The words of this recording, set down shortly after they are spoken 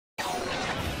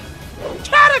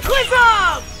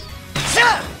Cataclysm!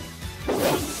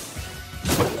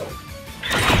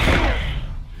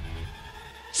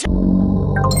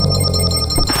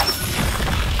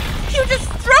 You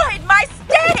destroyed my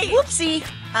stage! Whoopsie.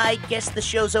 I guess the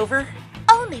show's over.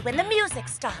 Only when the music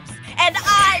stops. And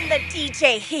I'm the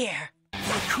DJ here.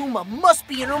 Akuma must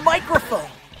be in her microphone.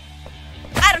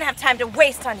 I don't have time to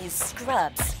waste on you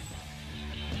scrubs.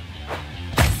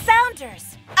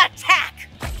 Sounders, attack!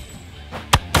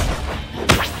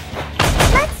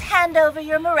 Let's hand over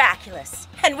your Miraculous,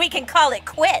 and we can call it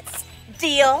quits.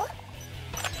 Deal?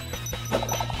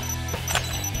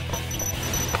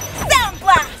 Sound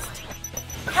Blast!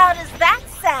 How does that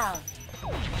sound?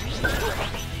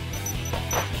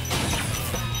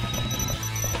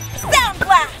 Sound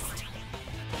Blast!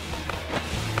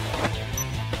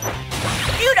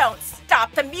 You don't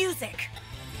stop the music.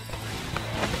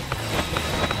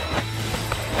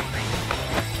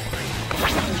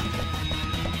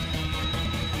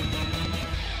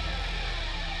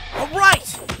 All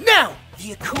right, now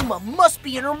the Akuma must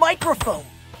be in her microphone.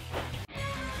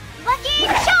 Lucky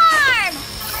Charm!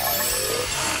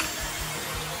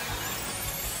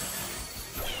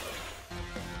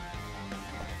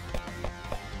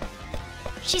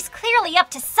 She's clearly up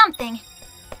to something.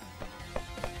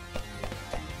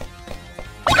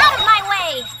 Out of my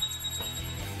way!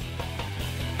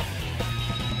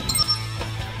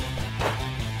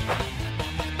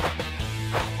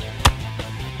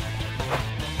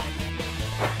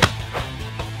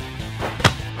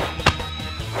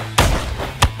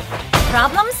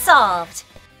 Problem solved.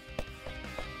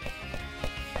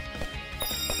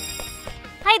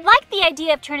 I'd like the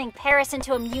idea of turning Paris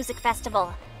into a music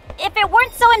festival, if it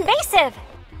weren't so invasive.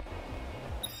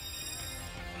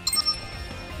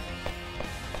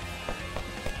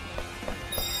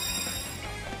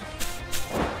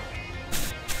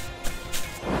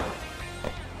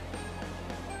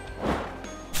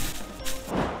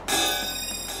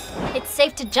 It's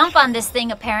safe to jump on this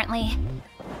thing, apparently.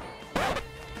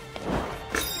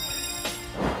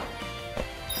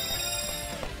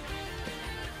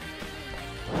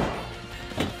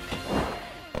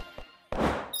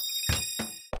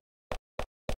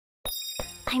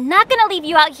 I'm not gonna leave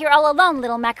you out here all alone,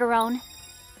 little macaroon.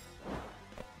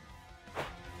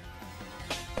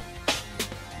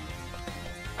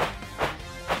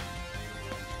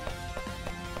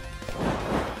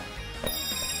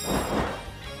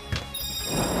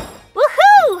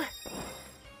 Woohoo!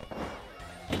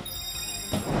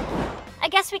 I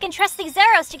guess we can trust these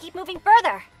arrows to keep moving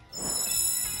further.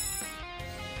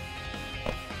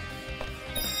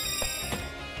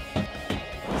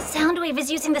 Soundwave is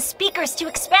using the speakers to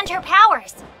expand her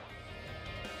powers.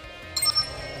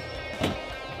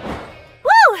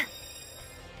 Woo!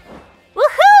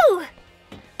 Woohoo!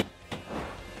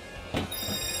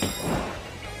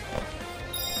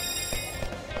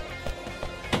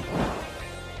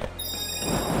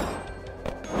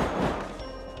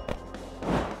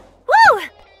 Woo!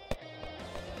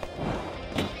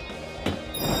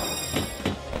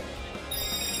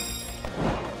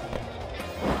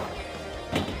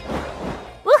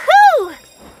 Woohoo!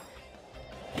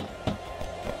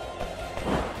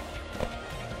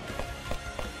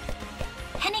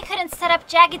 Penny couldn't set up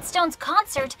Jagged Stone's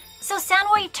concert, so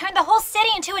Soundwave turned the whole city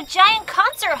into a giant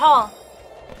concert hall.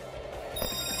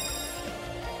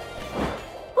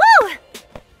 Woo!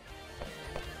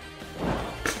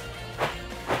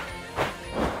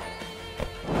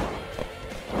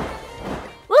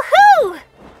 Woohoo!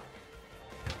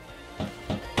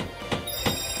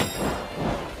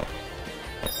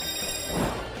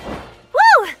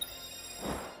 Woo!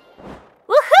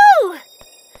 Woohoo!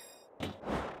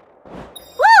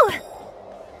 Woo!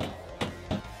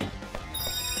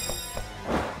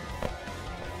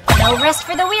 No rest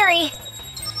for the weary.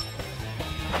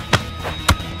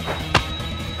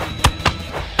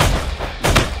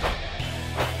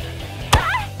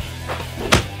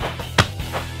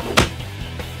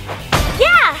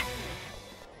 Yeah!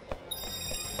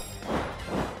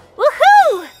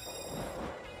 Woohoo!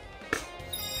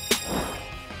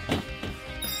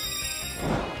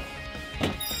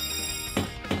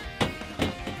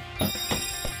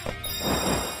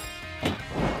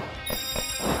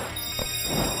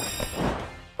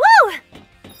 Woo!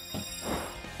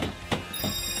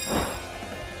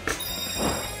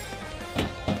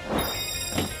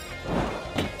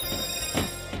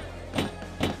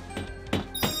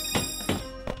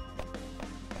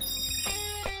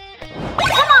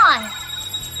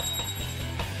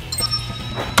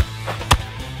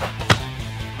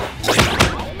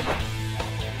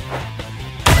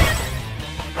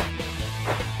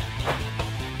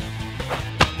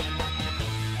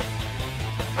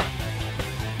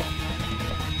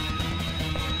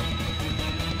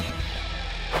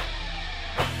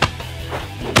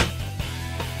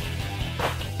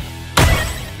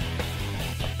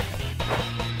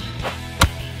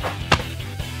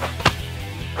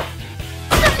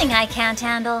 nothing I can't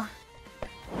handle.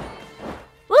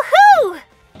 Woohoo!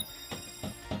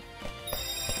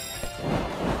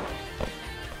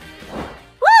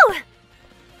 Woo!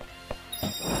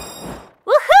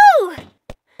 Woohoo!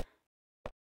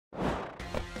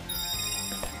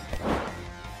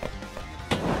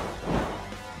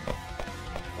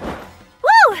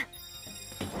 Woo!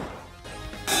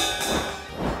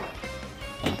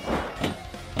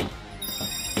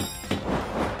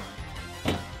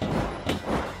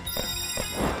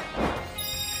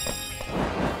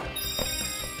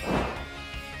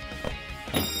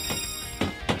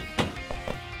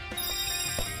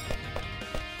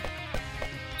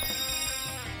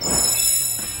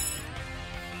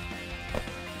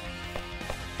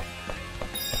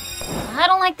 I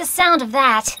don't like the sound of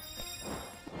that.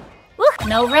 Woo!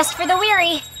 No rest for the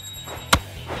weary.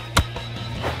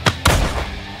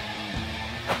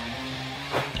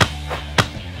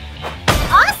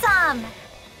 Awesome!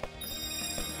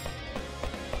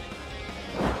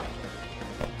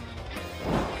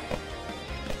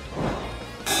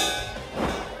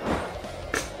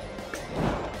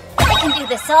 I can do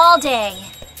this all day.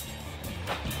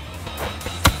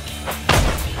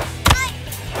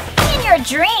 In your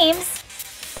dreams.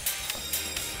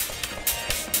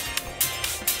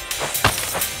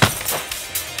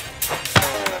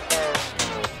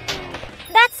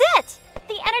 That's it!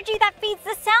 The energy that feeds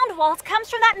the sound walls comes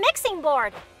from that mixing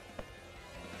board.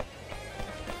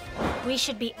 We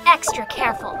should be extra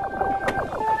careful.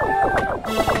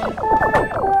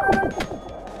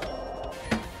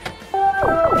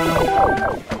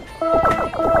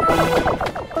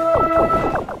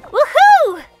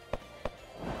 Woohoo!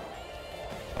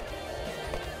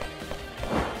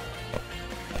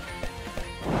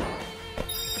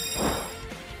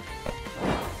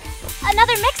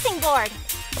 Another mixing board.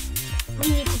 We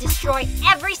need to destroy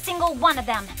every single one of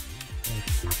them.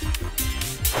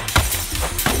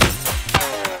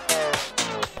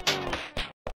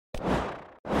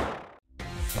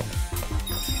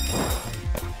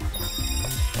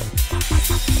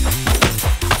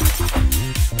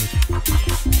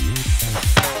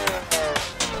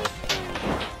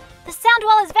 The sound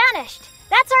wall has vanished.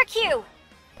 That's our cue.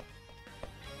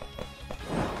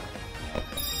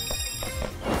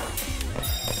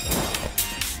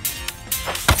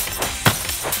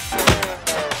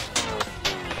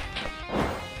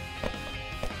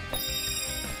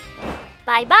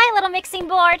 Bye-bye, little mixing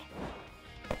board.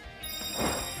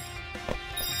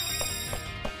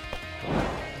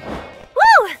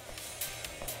 Woo!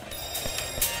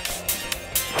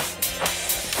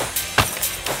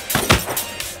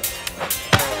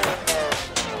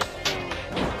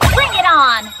 Bring it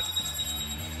on!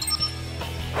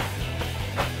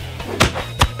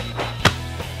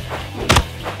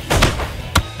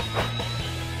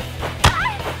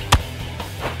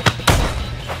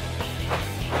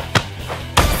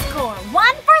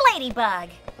 Ladybug.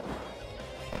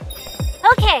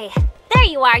 Okay, there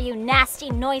you are, you nasty,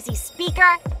 noisy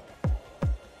speaker.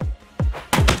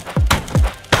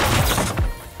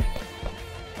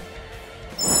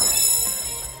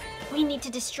 We need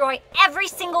to destroy every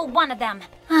single one of them.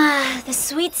 Ah, the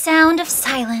sweet sound of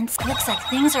silence. Looks like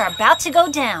things are about to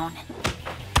go down.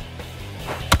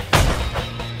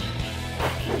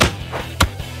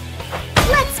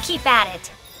 Let's keep at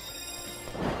it.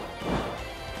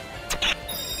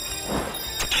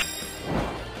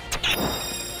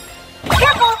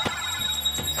 Careful!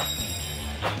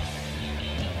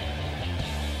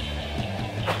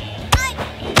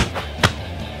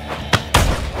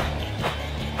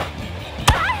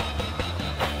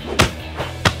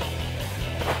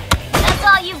 That's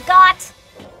all you've got?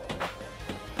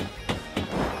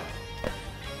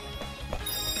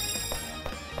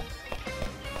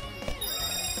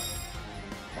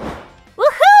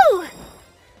 Woohoo!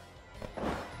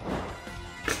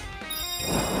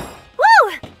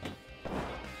 Woo!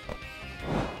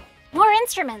 More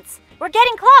instruments. We're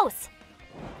getting close.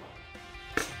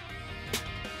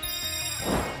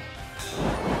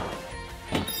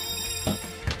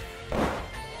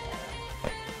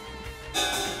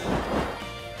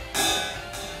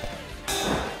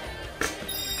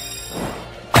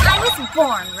 I was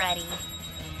born ready.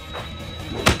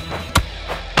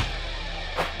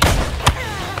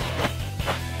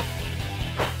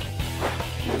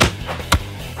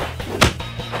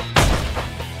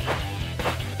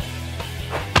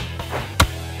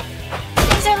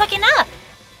 Things are looking up.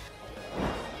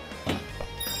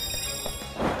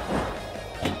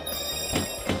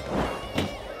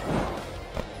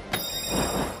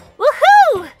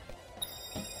 Woohoo!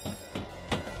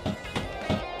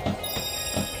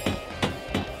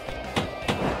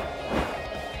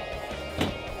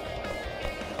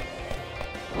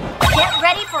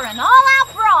 ready for an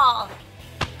all-out brawl.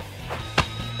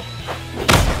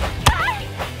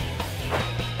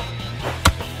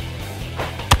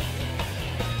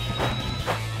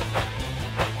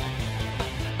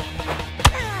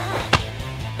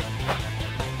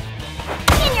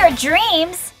 In your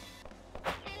dreams.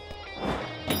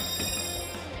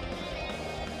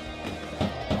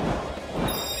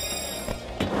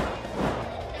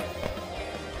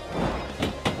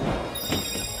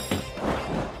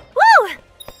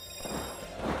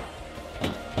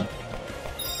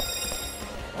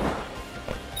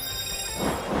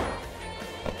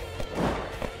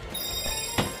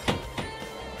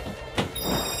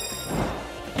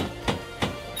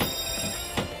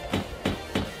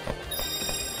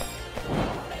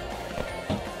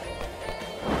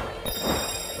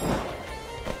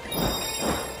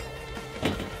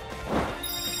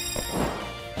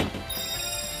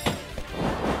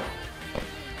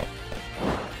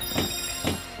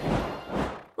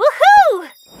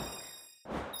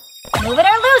 Move it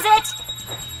or lose it!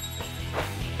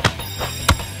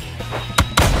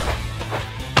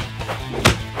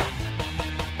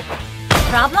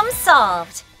 Problem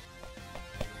solved.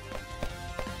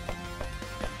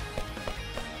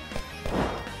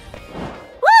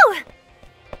 Woo!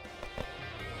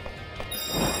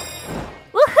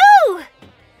 Woohoo!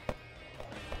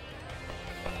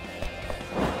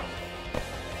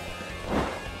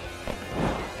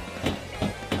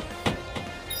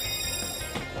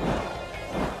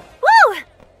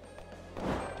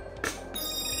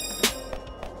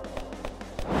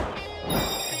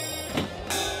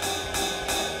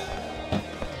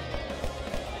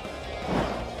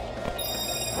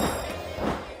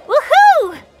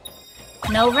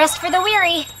 No rest for the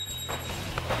weary.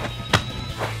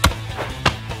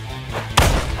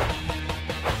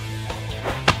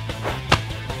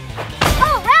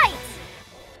 All right!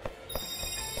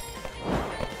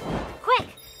 Quick,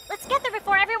 let's get there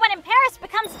before everyone in Paris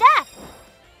becomes deaf.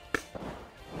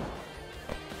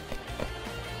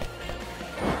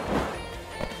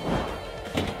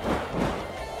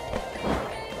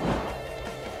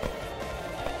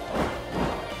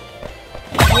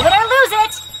 Move it or lose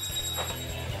it.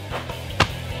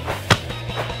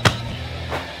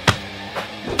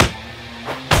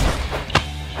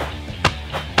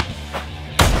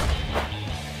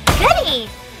 Goody!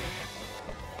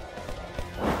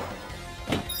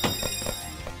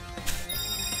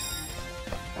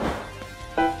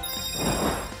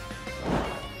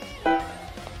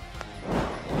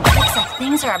 Looks like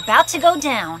things are about to go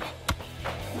down.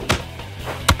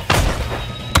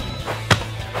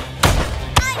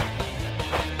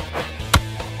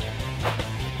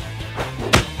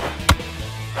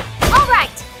 All right!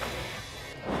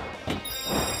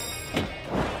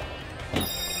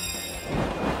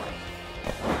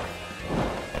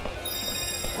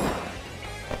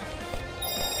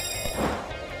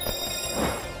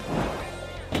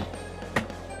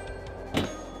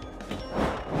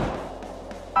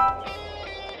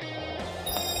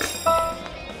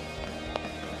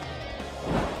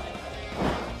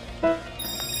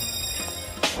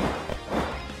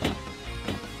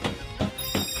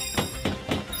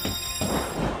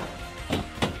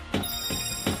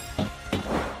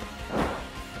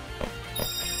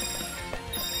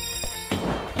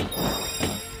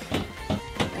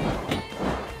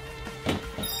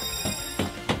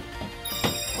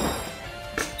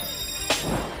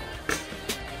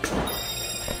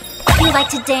 You like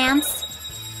to dance?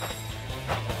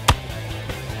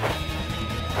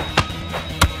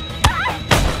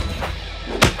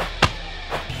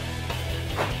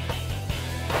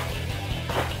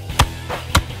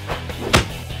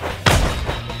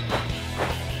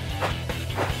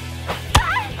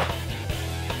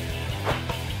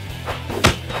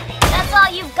 That's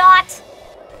all you've got?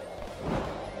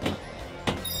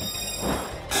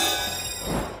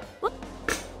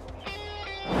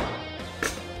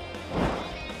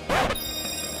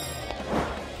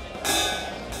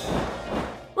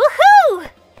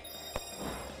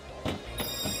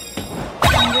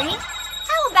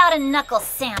 A knuckle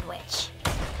sandwich.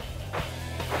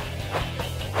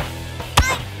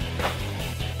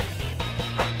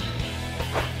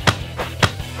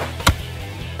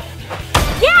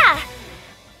 Yeah!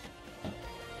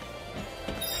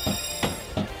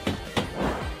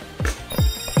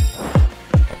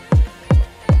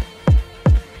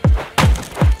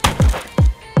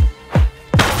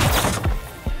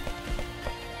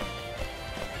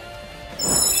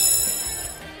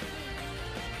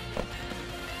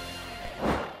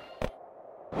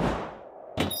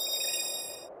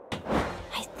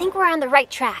 I think we're on the right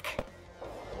track.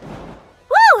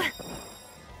 Woo!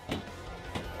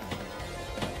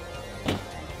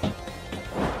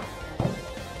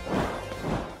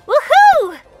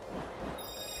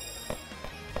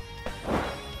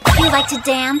 You like to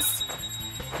dance?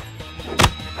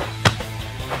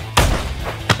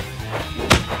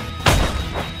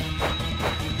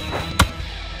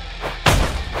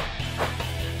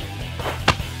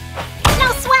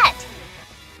 No sweat!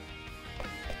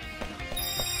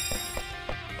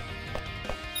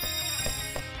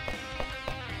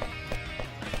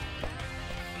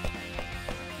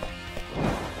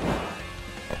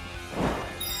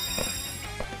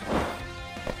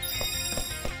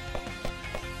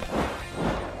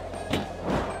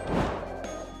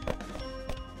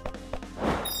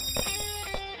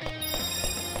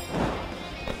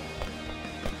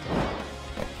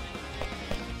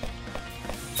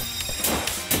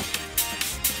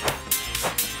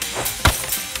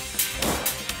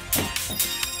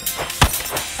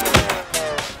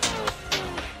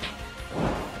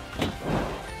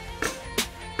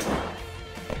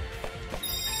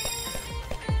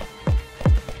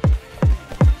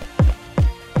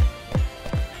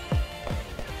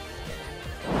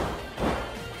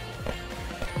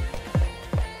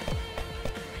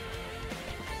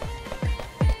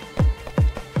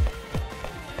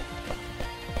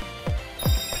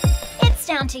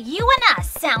 Down to you and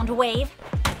us, Soundwave.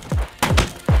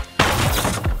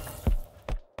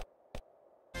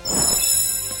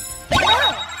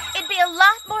 Oh, it'd be a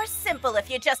lot more simple if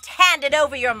you just handed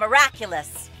over your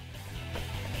Miraculous.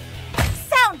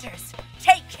 Sounders,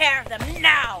 take care of them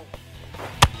now!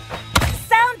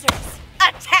 Sounders,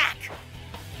 attack!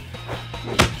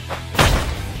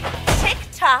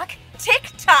 Tick-tock,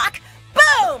 tick-tock,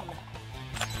 boom!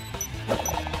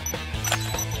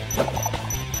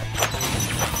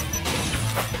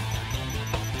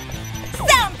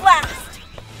 Sound blast!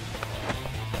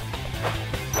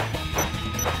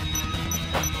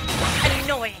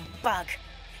 Annoying bug.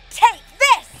 Take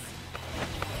this!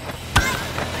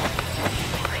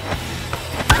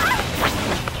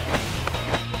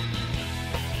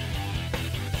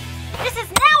 This is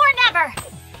now or never!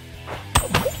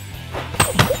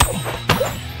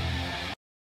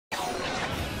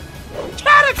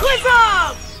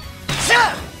 Cataclysm!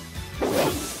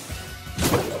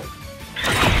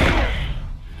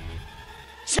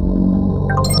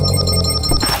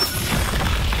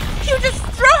 You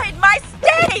destroyed my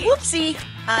stage! Whoopsie.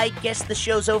 I guess the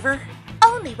show's over.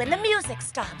 Only when the music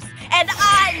stops, and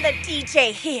I'm the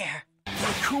DJ here. The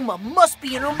Akuma must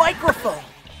be in her microphone.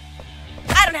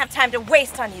 I don't have time to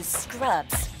waste on you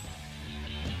scrubs.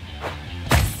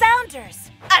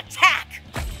 Sounders, attack!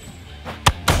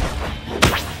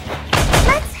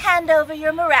 Let's hand over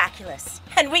your Miraculous,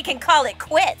 and we can call it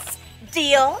quits.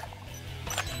 Deal?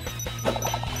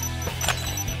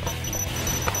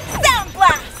 Sound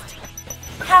blast!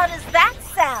 How does that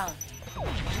sound?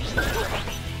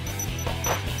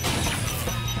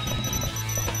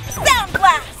 Sound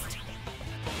blast!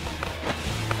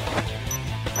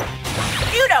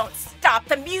 You don't stop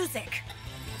the music.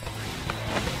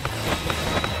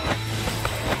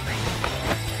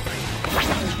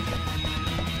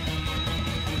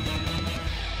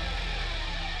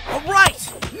 All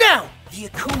right, now the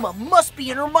Akuma must be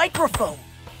in her microphone.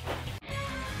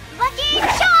 Lucky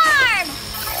Charm!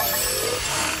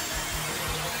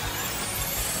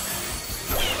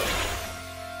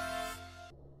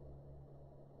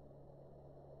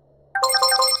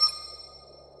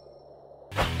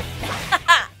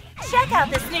 Check out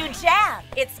this new jam.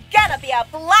 It's gonna be a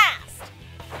blast.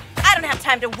 I don't have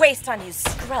time to waste on you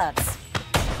scrubs.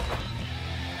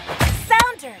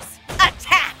 Sounders,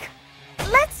 attack!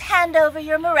 Let's hand over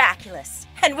your Miraculous,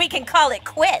 and we can call it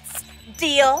quits.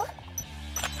 Deal?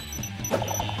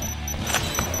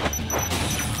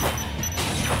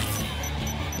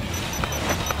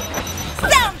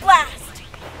 Sound blast!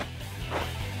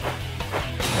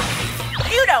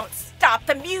 You don't stop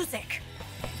the music.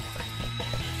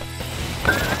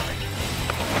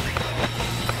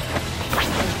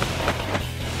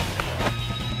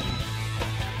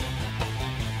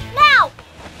 Now!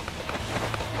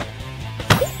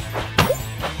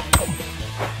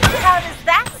 How does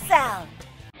that sound?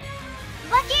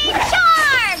 Lucky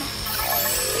Charm!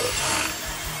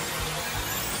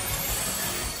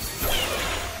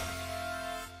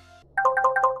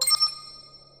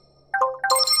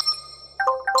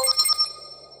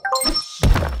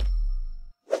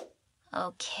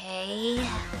 Okay.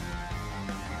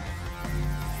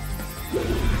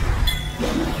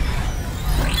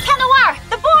 Cat Noir,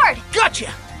 the board!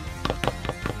 Gotcha!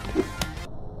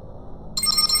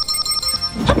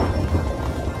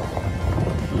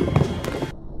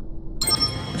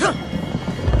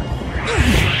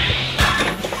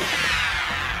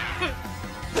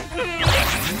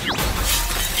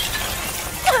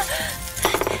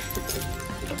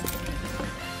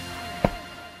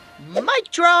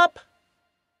 drop.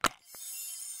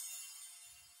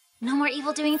 No more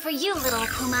evil doing for you, little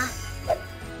Akuma.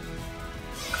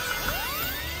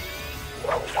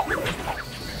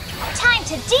 Time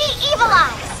to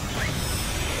de-evilize!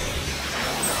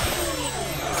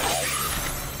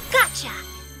 Gotcha!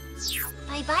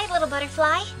 Bye-bye, little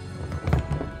butterfly.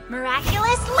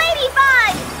 Miraculous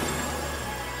Ladybug!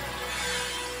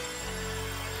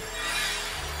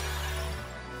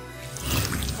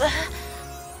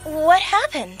 What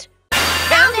happened?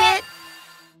 Found it!